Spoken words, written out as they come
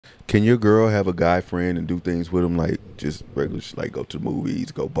Can your girl have a guy friend and do things with him like just regular, like go to the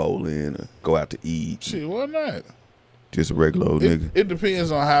movies, go bowling, or go out to eat? Shit, why not? Just a regular old nigga. It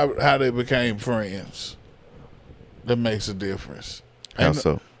depends on how they became friends. That makes a difference. How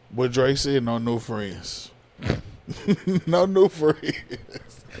so? What Dre said, no new friends. No new friends.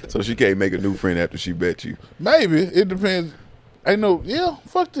 So she can't make a new friend after she bet you. Maybe. It depends.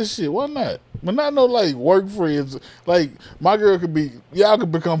 Fuck this shit. Why not? But not no like work friends. Like my girl y'all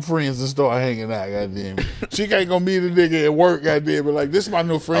could become friends and start hanging out, goddamn. She can't go meet a nigga at work, goddamn, but like this is my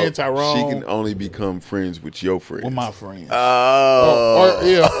new friend, Tyrone. She can only become friends with your friends. With my friends. Oh.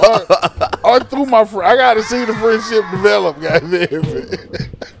 Or through my friend. I gotta see the friendship develop, goddamn.